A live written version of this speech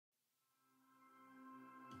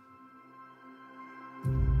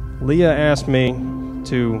Leah asked me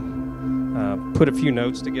to put a few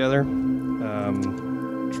notes together.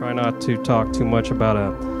 Try not to talk too much about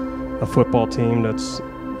a football team that's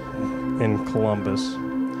in Columbus.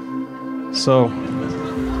 So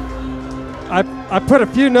I put a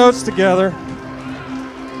few notes together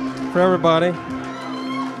for everybody.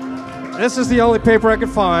 This is the only paper I could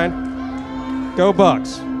find. Go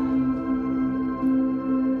Bucks.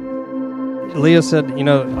 Leah said, you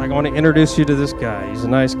know, I want to introduce you to this guy. He's a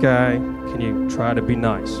nice guy. Can you try to be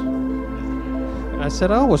nice? I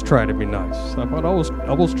said, I always try to be nice. I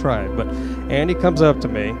always try. But Andy comes up to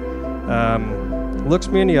me, looks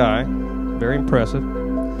me in the eye, very impressive,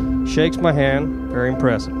 shakes my hand, very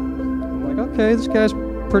impressive. I'm like, okay, this guy's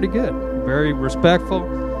pretty good. Very respectful,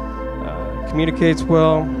 communicates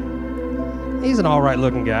well. He's an all right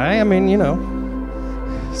looking guy. I mean, you know.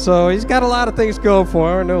 So he's got a lot of things going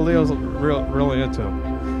for him. I know Leo's really into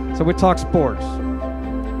him. So we talk sports.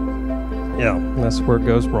 Yeah, that's where it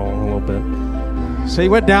goes wrong a little bit. So he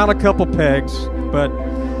went down a couple pegs, but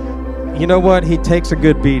you know what? He takes a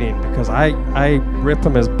good beating because I rip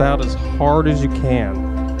him about as hard as you can,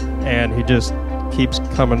 and he just keeps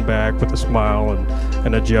coming back with a smile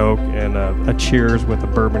and a joke and a cheers with a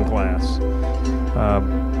bourbon glass.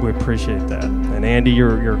 We appreciate that. And Andy,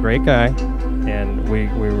 you're a great guy, and we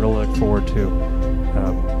really look forward to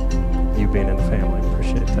you being in the family.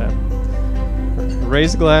 Appreciate that.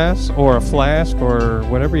 Raise a glass or a flask or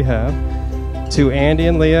whatever you have. To Andy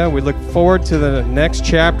and Leah, we look forward to the next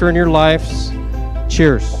chapter in your lives.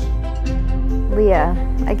 Cheers. Leah,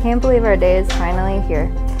 I can't believe our day is finally here.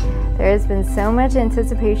 There has been so much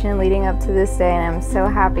anticipation leading up to this day, and I'm so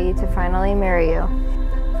happy to finally marry you.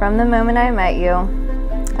 From the moment I met you,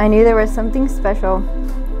 I knew there was something special,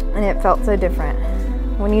 and it felt so different.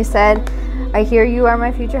 When you said, I hear you are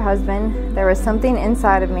my future husband, there was something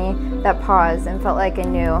inside of me that paused and felt like I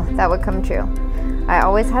knew that would come true. I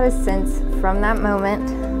always had a sense from that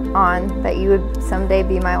moment on that you would someday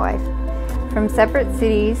be my wife. From separate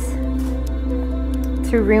cities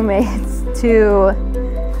to roommates to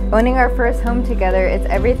owning our first home together, it's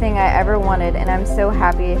everything I ever wanted, and I'm so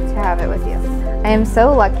happy to have it with you. I am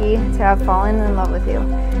so lucky to have fallen in love with you.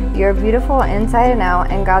 You're beautiful inside and out,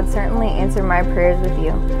 and God certainly answered my prayers with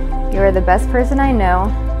you. You are the best person I know,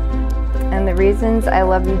 and the reasons I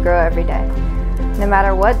love you grow every day. No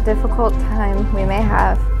matter what difficult time we may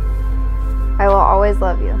have, I will always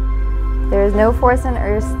love you. There is no force on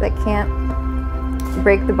earth that can't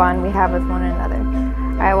break the bond we have with one another.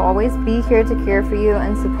 I will always be here to care for you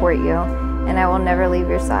and support you, and I will never leave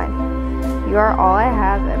your side. You are all I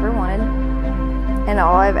have ever wanted and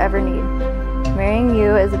all I've ever needed. Marrying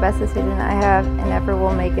you is the best decision I have and ever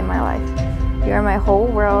will make in my life. You are my whole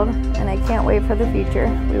world, and I can't wait for the future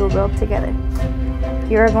we will build together.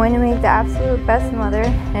 You are going to make the absolute best mother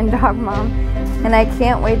and dog mom, and I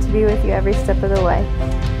can't wait to be with you every step of the way.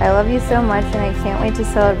 I love you so much, and I can't wait to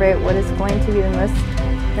celebrate what is going to be the most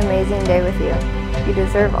amazing day with you. You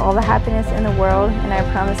deserve all the happiness in the world, and I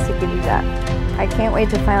promise to give you that. I can't wait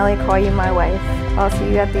to finally call you my wife. I'll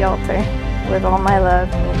see you at the altar. With all my love,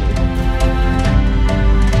 Andy.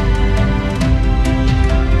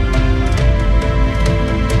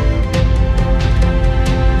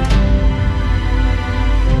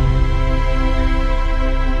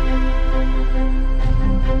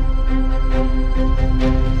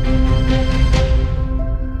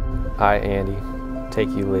 I, Andy, take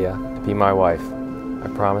you, Leah, to be my wife. I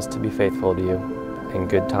promise to be faithful to you, in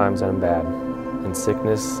good times and in bad, in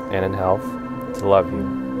sickness and in health, to love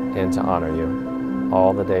you and to honor you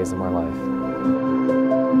all the days of my life.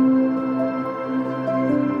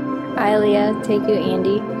 I, Leah, take you,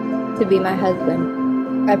 Andy, to be my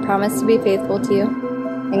husband. I promise to be faithful to you,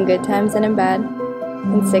 in good times and in bad,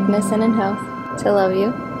 in sickness and in health, to love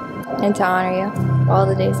you and to honor you all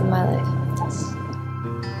the days of my life.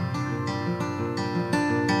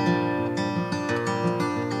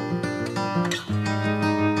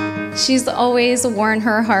 She's always worn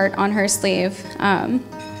her heart on her sleeve.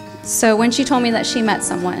 So when she told me that she met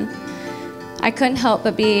someone, I couldn't help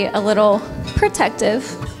but be a little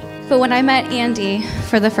protective. But when I met Andy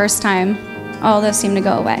for the first time, all this seemed to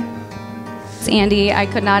go away. Andy, I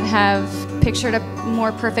could not have pictured a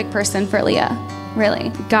more perfect person for Leah,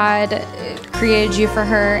 really. God created you for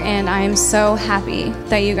her, and I am so happy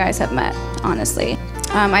that you guys have met, honestly.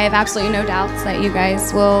 I have absolutely no doubts that you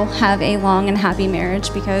guys will have a long and happy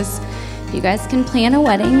marriage, because if you guys can plan a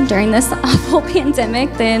wedding during this awful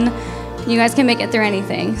pandemic, then you guys can make it through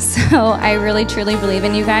anything. So I really, truly believe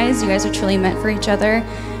in you guys. You guys are truly meant for each other,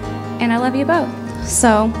 and I love you both.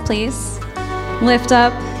 So please lift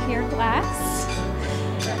up your glass.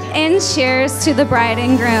 And cheers to the bride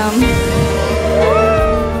and groom.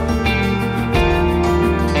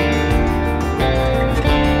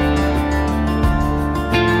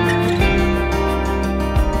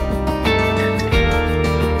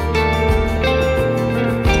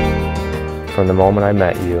 From the moment I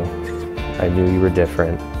met you, I knew you were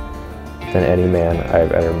different than any man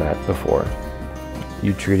I've ever met before.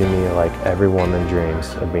 You treated me like every woman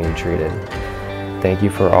dreams of being treated. Thank you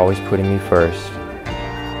for always putting me first.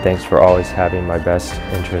 Thanks for always having my best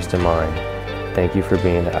interest in mind. Thank you for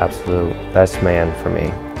being the absolute best man for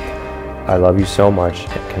me. I love you so much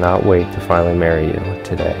and cannot wait to finally marry you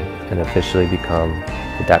today and officially become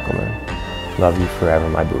the Deckelman. Love you forever,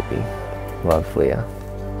 my boopy. Love, Leah.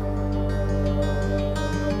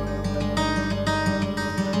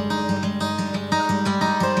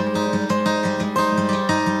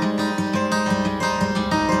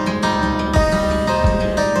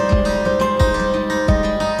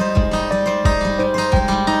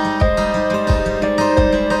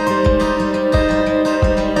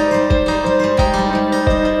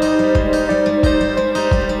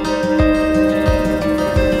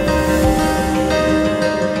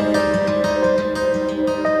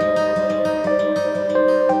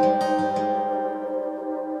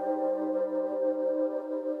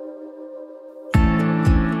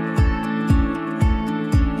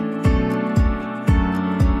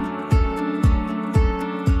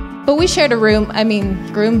 But we shared a room,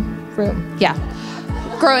 yeah.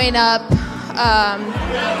 Growing up,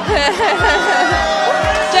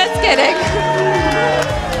 just kidding.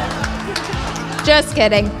 Just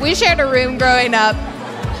kidding. We shared a room growing up.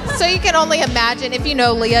 So you can only imagine, if you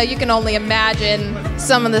know Leah, you can only imagine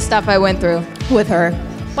some of the stuff I went through with her.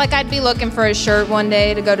 Like I'd be looking for a shirt one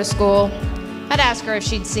day to go to school. I'd ask her if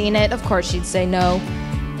she'd seen it. Of course she'd say no.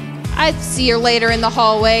 I'd see her later in the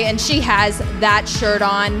hallway and she has that shirt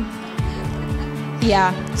on.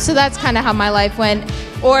 Yeah, so that's kind of how my life went.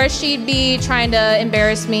 Or she'd be trying to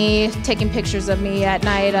embarrass me, taking pictures of me at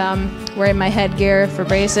night, wearing my headgear for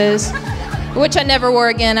braces, which I never wore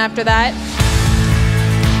again after that.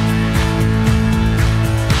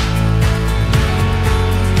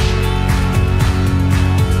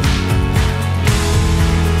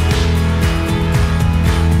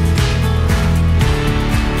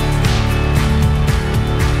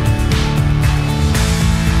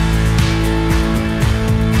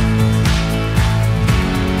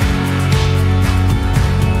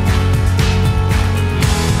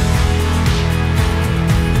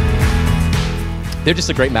 They're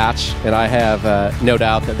just a great match, and I have no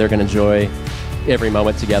doubt that they're going to enjoy every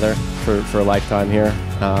moment together for a lifetime here.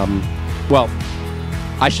 Well,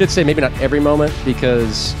 I should say maybe not every moment,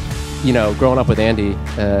 because, you know, growing up with Andy,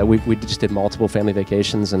 we just did multiple family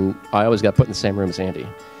vacations, and I always got put in the same room as Andy.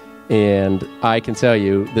 And I can tell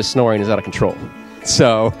you, the snoring is out of control.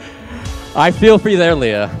 So I feel for you there,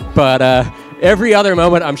 Leah. But every other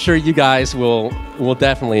moment, I'm sure you guys will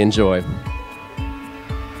definitely enjoy.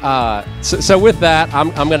 So with that, I'm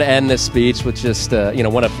going to end this speech with just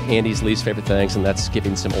one of Andy's least favorite things, and that's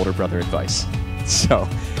giving some older brother advice. So,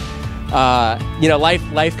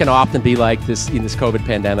 life can often be like this in this COVID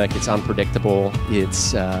pandemic. It's unpredictable.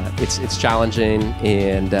 It's challenging,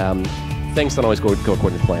 and things don't always go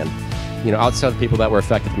according to plan. You know, outside of the people that were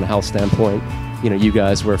affected from a health standpoint, you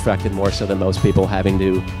guys were affected more so than most people, having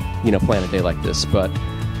to plan a day like this. But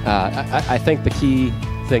I think the key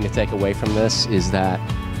thing to take away from this is that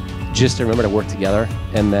just to remember to work together,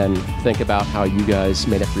 and then think about how you guys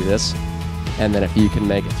made it through this. And then if you can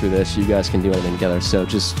make it through this, you guys can do anything together. So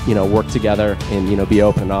just, work together and, be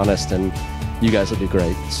open and honest, and you guys will do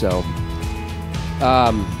great. So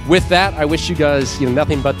with that, I wish you guys,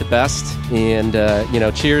 nothing but the best. And,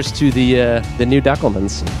 cheers to the new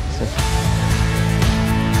Deckelmans. So.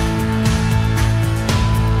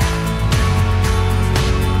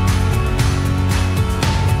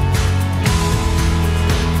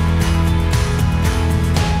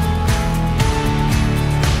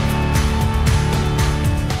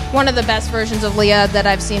 One of the best versions of Leah that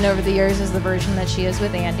I've seen over the years is the version that she is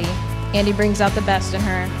with Andy. Andy brings out the best in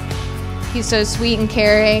her. He's so sweet and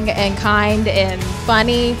caring and kind and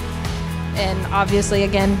funny. And obviously,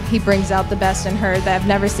 again, he brings out the best in her. That I've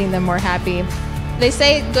never seen them more happy. They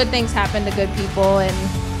say good things happen to good people,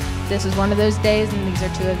 and this is one of those days, and these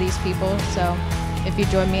are two of these people. So if you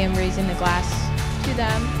join me in raising the glass to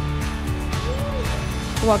them,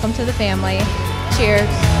 welcome to the family.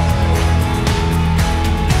 Cheers.